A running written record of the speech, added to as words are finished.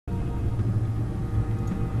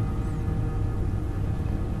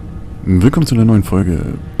Willkommen zu einer neuen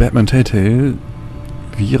Folge Batman Telltale.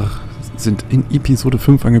 Wir sind in Episode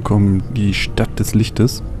 5 angekommen, die Stadt des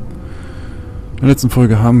Lichtes. In der letzten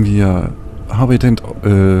Folge haben wir Harvey Dent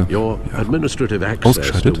administrative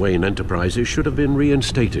access to Wayne Enterprises should have been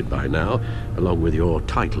reinstated by now, along with your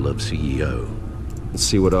title of CEO. Let's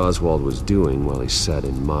see what Oswald was doing while he sat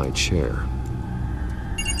in my chair.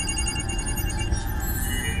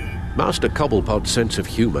 Master Cobblepot's sense of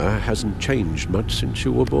humor hasn't changed much since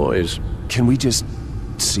you were boys. Can we just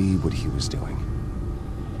see what he was doing?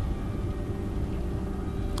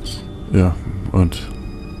 Ja, und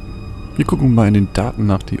wir gucken mal in den Daten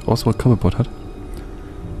nach, die Oswald Cobblepot hat.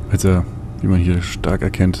 Als er, wie man hier stark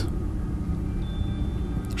erkennt,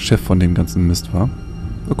 Chef von dem ganzen Mist war.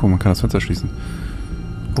 Oh, guck mal, man kann das Fenster schließen.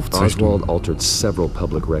 Aufzeichnung. Oswald altered several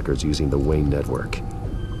public records using the Wayne network.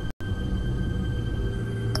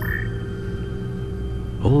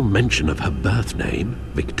 All mention of her birth name,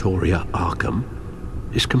 Victoria Arkham,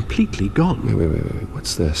 is completely gone. Wait.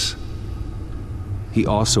 What's this? He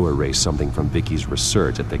also erased something from Vicky's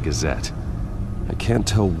research at the Gazette. I can't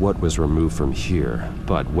tell what was removed from here,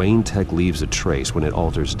 but Wayne Tech leaves a trace when it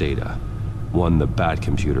alters data. One the Bat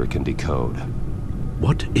computer can decode.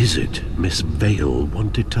 What is it Miss Vale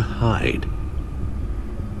wanted to hide?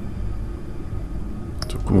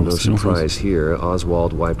 No surprise here,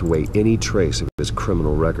 Oswald wiped away any trace of his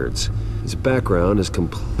criminal records. His background is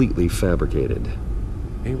completely fabricated.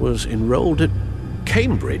 He was enrolled at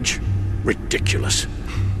Cambridge? Ridiculous.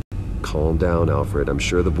 Calm down, Alfred. I'm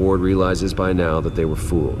sure the board realizes by now that they were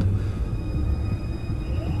fooled.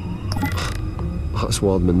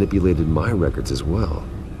 Oswald manipulated my records as well.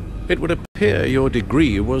 It would appear your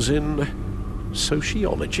degree was in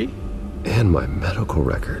sociology? And my medical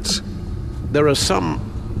records. There are some,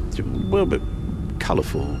 well, but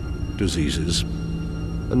colorful diseases.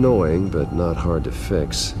 Annoying, but not hard to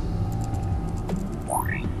fix.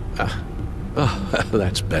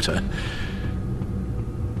 That's better.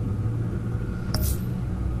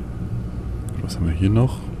 Was haben wir hier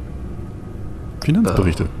noch?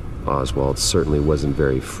 Finanzberichte. Oswald certainly wasn't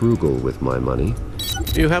very frugal with my money.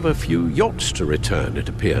 You have a few yachts to return, it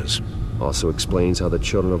appears. Also explains how the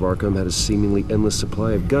children of Arkham had a seemingly endless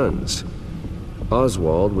supply of guns.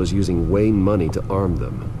 Oswald was using Wayne money to arm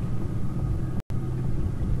them.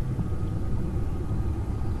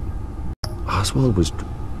 Oswald was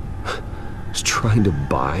trying to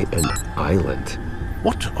buy an island.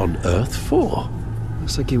 What on earth for?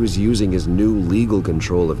 Looks like he was using his new legal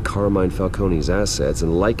control of Carmine Falcone's assets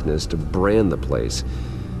and likeness to brand the place.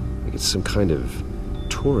 Like it's some kind of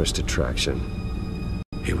tourist attraction.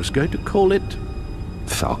 He was going to call it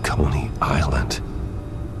Falcone Island.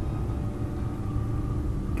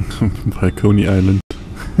 Falcone Island.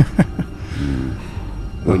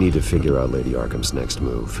 We need to figure out Lady Arkham's next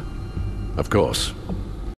move. Of course.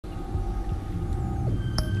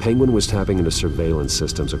 Penguin was tapping into surveillance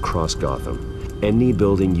systems across Gotham. Any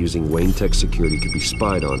building using Wayne Tech security could be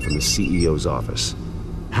spied on from the CEO's office.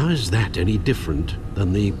 How is that any different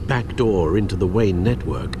than the back door into the Wayne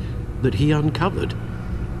network that he uncovered?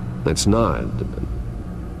 It's not.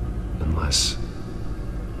 Unless...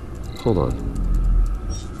 Hold on.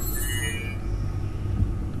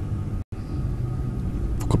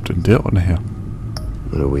 Wo kommt denn der Ordner her?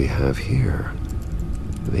 What do we have here?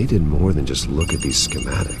 They did more than just look at these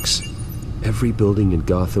schematics. Every building in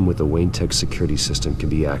Gotham with a Wayne Tech security system can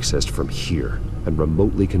be accessed from here and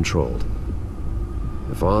remotely controlled.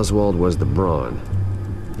 If Oswald was the brawn,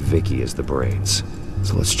 Vicky is the brains.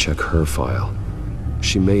 So let's check her file.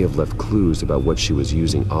 She may have left clues about what she was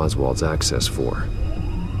using Oswald's access for.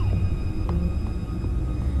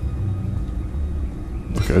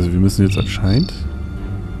 Okay, also wir müssen jetzt anscheinend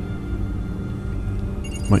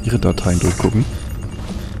mal ihre Dateien durchgucken.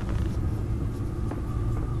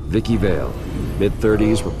 Vicky Vale,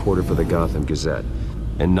 mid-30s, reporter for the Gotham Gazette.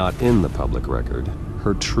 And not in the public record,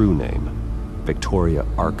 her true name, Victoria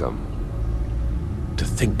Arkham. To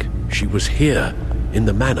think she was here, in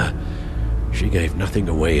the manor. She gave nothing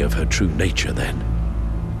away of her true nature then.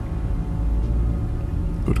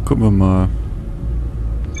 Gut, gucken wir mal.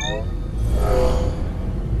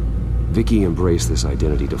 Vicky embraced this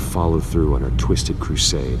identity to follow through on her twisted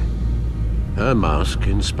crusade. Her mask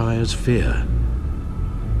inspires fear.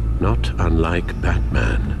 Not unlike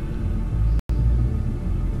Batman.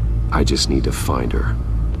 I just need to find her.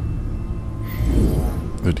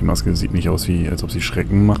 Also die Maske sieht nicht aus wie, als ob sie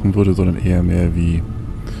Schrecken machen würde, sondern eher mehr wie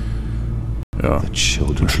ja, ein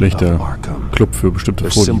schlechter Club für bestimmte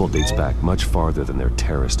Their symbol dates back much farther than their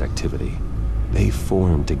terrorist activity. They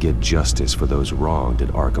formed to get justice for those wronged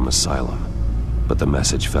at Arkham Asylum. But the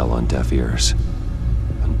message fell on deaf ears.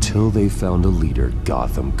 until they found a leader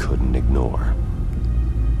Gotham couldn't ignore.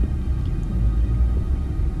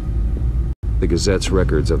 The Gazette's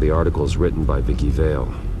records of the articles written by Vicky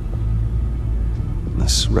Vale.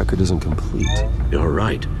 This record isn't complete. You're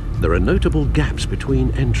right. There are notable gaps between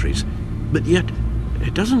entries. But yet,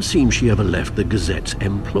 it doesn't seem she ever left the Gazette's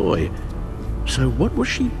employ. So what was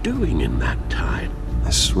she doing in that time?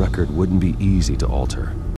 This record wouldn't be easy to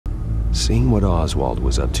alter. Seeing what Oswald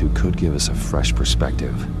was up to could give us a fresh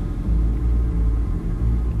perspective.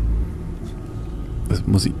 Das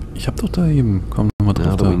muss ich hab doch da eben, komm nochmal drauf.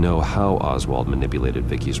 Now that we know how Oswald manipulated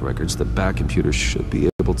Vicky's records, the back computer should be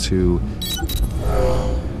able to...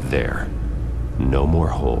 There. No more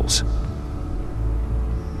holes.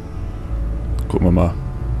 Gucken wir mal.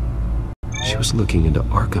 She was looking into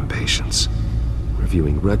Arkham patients,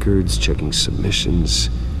 reviewing records, checking submissions,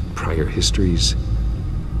 prior histories.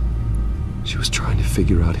 She was trying to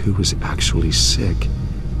figure out who was actually sick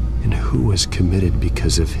and who was committed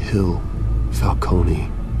because of Hill, Falcone,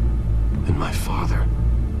 and my father.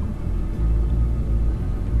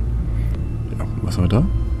 Ja, was war da?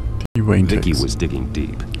 Die Wayne Vicky Tags. was digging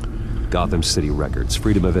deep. Gotham City records,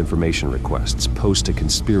 Freedom of Information requests, posts to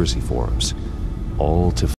conspiracy forums.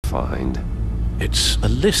 All to find... It's a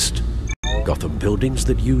list. Gotham buildings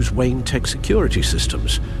that use Wayne Tech security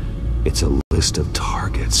systems. It's a list of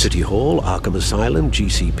targets. City Hall, Arkham Asylum,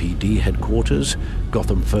 GCPD headquarters,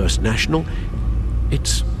 Gotham First National.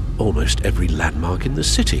 It's almost every landmark in the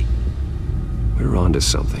city. We're onto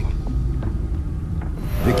something.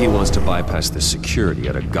 Vicky wants to bypass the security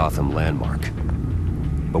at a Gotham landmark.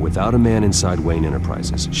 But without a man inside Wayne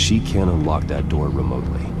Enterprises, she can't unlock that door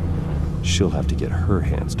remotely. She'll have to get her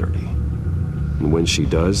hands dirty. And when she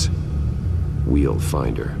does, we'll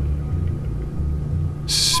find her.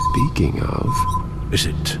 Speaking of... Is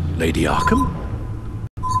it Lady Arkham?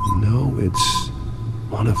 No, it's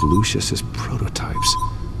one of Lucius's prototypes.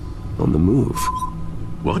 On the move.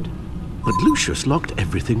 What? But Lucius locked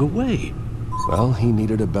everything away. Well, he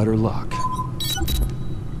needed a better lock.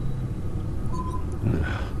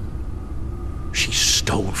 She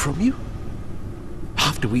stole from you?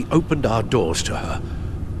 After we opened our doors to her?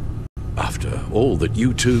 After all that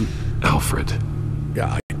you two... Alfred.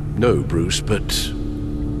 Yeah, I know, Bruce, but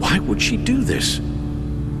why would she do this?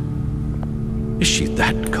 Is she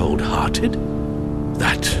that cold-hearted?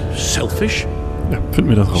 That selfish? Ja, finden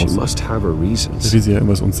wir das She raus. must have her reasons. Das will sie ja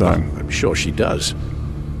irgendwas uns sagen. I'm sure she does.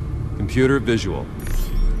 Computer visual.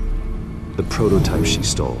 The prototype she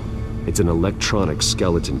stole. It's an electronic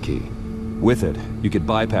skeleton key. With it, you could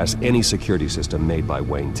bypass any security system made by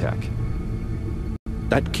Wayne Tech.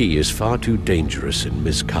 That key is far too dangerous in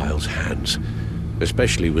Miss Kyle's hands,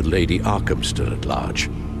 especially with Lady Arkham still at large.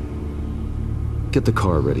 Get the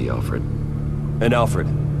car ready, Alfred. And Alfred,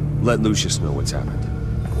 let Lucius know what's happened.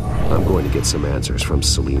 I'm going to get some answers from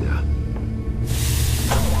Selina.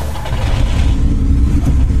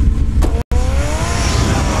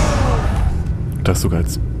 Das sogar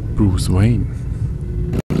als Bruce Wayne.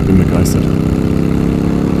 Ich bin begeistert.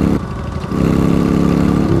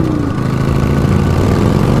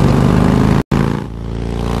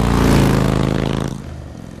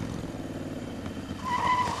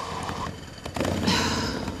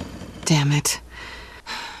 Damn it.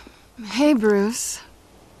 Hey, Bruce.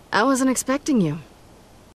 I wasn't expecting you.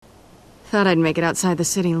 Thought I'd make it outside the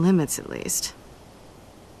city limits, at least.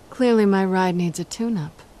 Clearly my ride needs a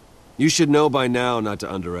tune-up. You should know by now not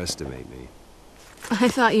to underestimate me. I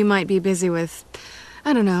thought you might be busy with,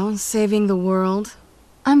 I don't know, saving the world.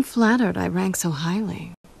 I'm flattered I rank so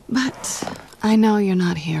highly. But I know you're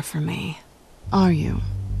not here for me, are you?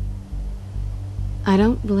 I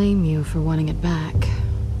don't blame you for wanting it back.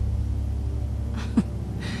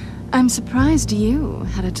 I'm surprised you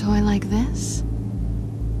had a toy like this.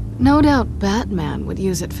 No doubt Batman would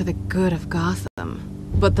use it for the good of Gotham,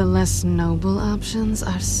 but the less noble options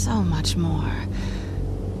are so much more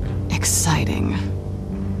exciting.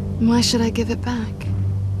 Why should I give it back?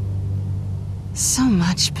 So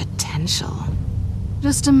much potential.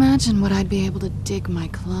 Just imagine what I'd be able to dig my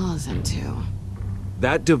claws into.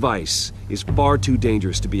 That device is far too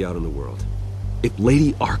dangerous to be out in the world. If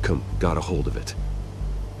Lady Arkham got a hold of it,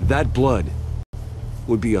 that blood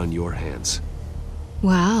would be on your hands.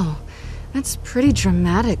 Wow, that's pretty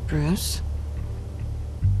dramatic, Bruce.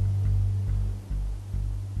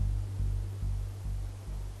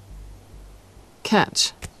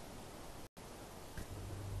 Catch.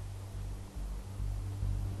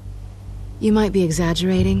 You might be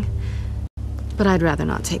exaggerating, but I'd rather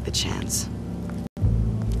not take the chance.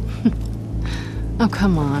 Oh,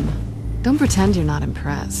 come on. Don't pretend you're not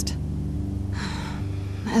impressed.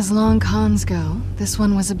 as long cons go, this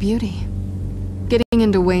one was a beauty. Getting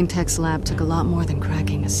into Wayne Tech's lab took a lot more than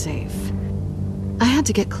cracking a safe. I had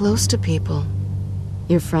to get close to people.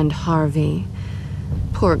 Your friend Harvey.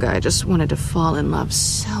 Poor guy just wanted to fall in love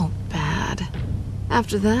so bad.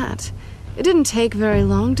 After that, it didn't take very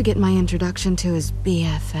long to get my introduction to his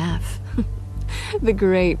BFF. The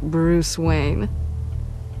great Bruce Wayne.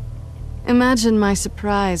 Imagine my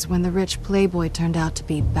surprise when the rich playboy turned out to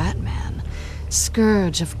be Batman,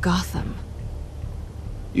 Scourge of Gotham.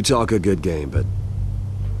 You talk a good game, but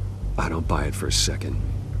I don't buy it for a second.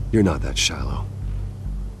 You're not that shallow.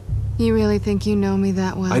 You really think you know me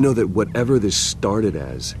that well? I know that whatever this started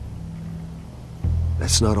as,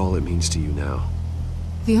 that's not all it means to you now.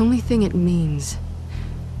 The only thing it means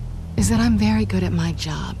is that I'm very good at my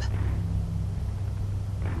job.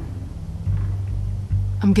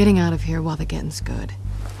 I'm getting out of here while the getting's good.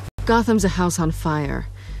 Gotham's a house on fire,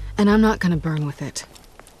 and I'm not gonna burn with it.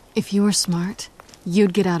 If you were smart,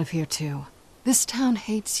 you'd get out of here too. This town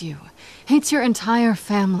hates you, hates your entire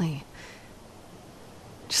family.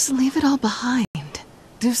 Just leave it all behind.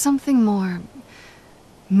 Do something more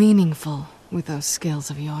meaningful with those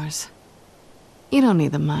skills of yours. You don't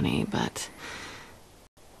need the money, but...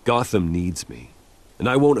 Gotham needs me, and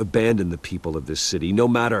I won't abandon the people of this city, no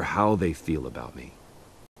matter how they feel about me.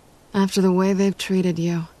 After the way they've treated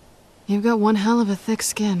you, you've got one hell of a thick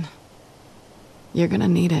skin. You're gonna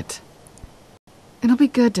need it. It'll be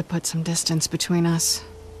good to put some distance between us.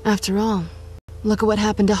 After all, look at what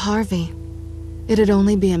happened to Harvey. It'd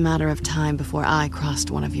only be a matter of time before I crossed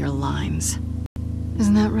one of your lines.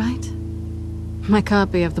 Isn't that right? My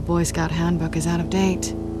copy of the Boy Scout Handbook is out of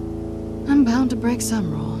date. I'm bound to break some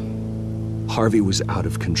rule. Harvey was out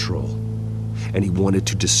of control, and he wanted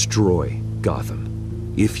to destroy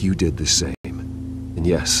Gotham. If you did the same, and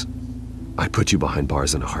yes, I'd put you behind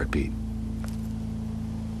bars in a heartbeat.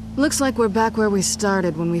 Looks like we're back where we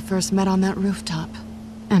started when we first met on that rooftop.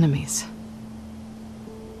 Enemies.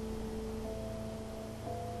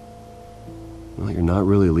 Well, you're not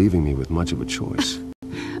really leaving me with much of a choice.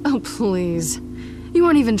 Oh, please. You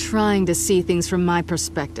aren't even trying to see things from my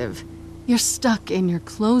perspective. You're stuck in your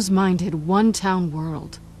close-minded, one-town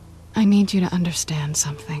world. I need you to understand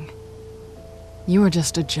something. You are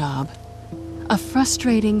just a job. A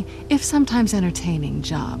frustrating, if sometimes entertaining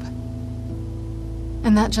job.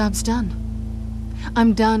 And that job's done.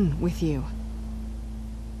 I'm done with you.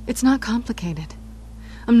 It's not complicated.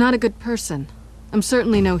 I'm not a good person. I'm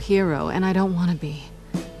certainly no hero, and I don't want to be.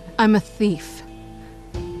 I'm a thief.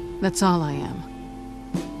 That's all I am.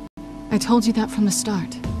 I told you that from the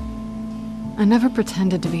start. I never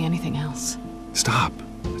pretended to be anything else. Stop.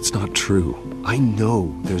 It's not true. I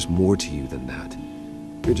know there's more to you than that.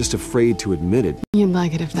 You're just afraid to admit it. You'd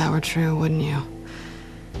like it if that were true, wouldn't you?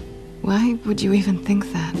 Why would you even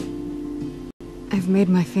think that? I've made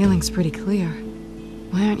my feelings pretty clear.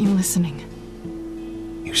 Why aren't you listening?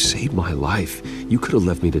 You saved my life. You could have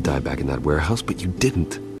left me to die back in that warehouse, but you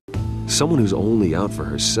didn't. Someone who's only out for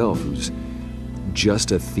herself, who's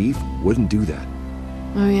just a thief, wouldn't do that.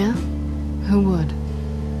 Oh yeah? Who would?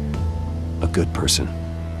 A good person.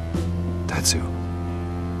 That's who.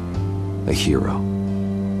 A hero.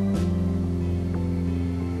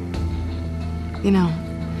 You know,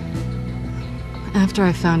 after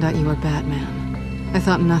I found out you were Batman, I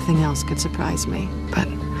thought nothing else could surprise me. But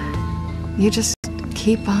you just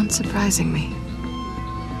keep on surprising me.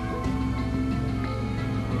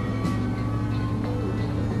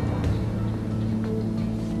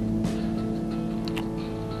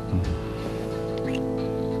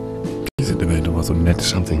 Die sind immerhin immer so nett.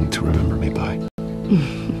 Something to remember me by.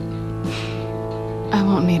 I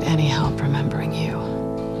won't need any help remembering you.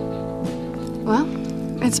 Well,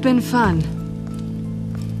 it's been fun.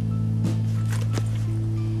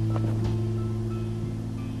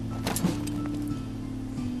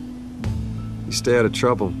 You stay out of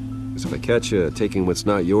trouble, because if I catch you taking what's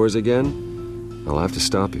not yours again, I'll have to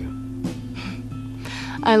stop you.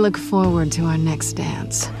 I look forward to our next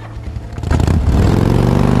dance.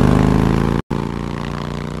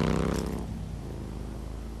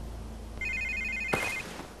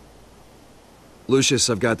 Lucius,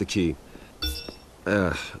 I've got the key.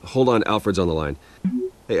 Hold on, Alfred's on the line.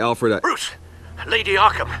 Hey, Alfred, Bruce! Lady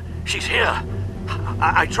Arkham, she's here.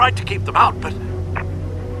 I tried to keep them out, but...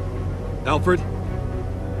 Alfred?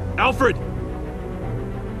 Alfred!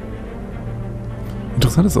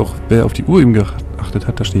 Interessant ist auch, wer auf die Uhr eben geachtet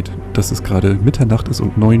hat, da steht, dass es gerade Mitternacht ist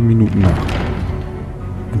und 9 Minuten nach.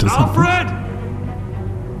 Interessant. Alfred! Ne?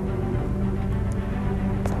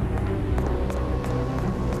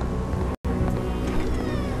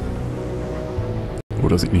 Oh,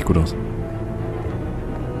 das sieht nicht gut aus.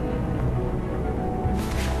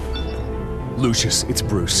 Lucius, it's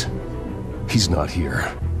Bruce. He's not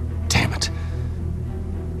here. Damn it.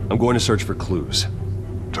 I'm going to search for clues.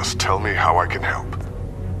 Just tell me how I can help.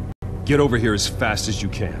 Get over here as fast as you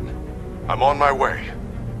can. I'm on my way.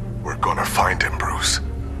 We're gonna find him, Bruce.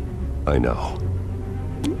 I know.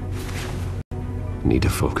 Need to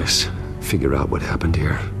focus. Figure out what happened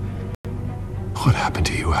here. What happened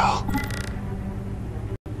to you, Al?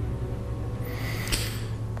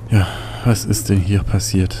 Ja, was ist denn hier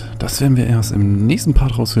passiert? Das werden wir erst im nächsten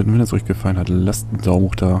Part rausfinden. Wenn es euch gefallen hat, lasst einen Daumen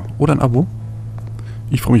hoch da oder ein Abo.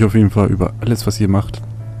 Ich freue mich auf jeden Fall über alles, was ihr macht.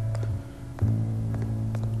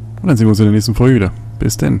 Und dann sehen wir uns in der nächsten Folge wieder.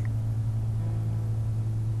 Bis denn.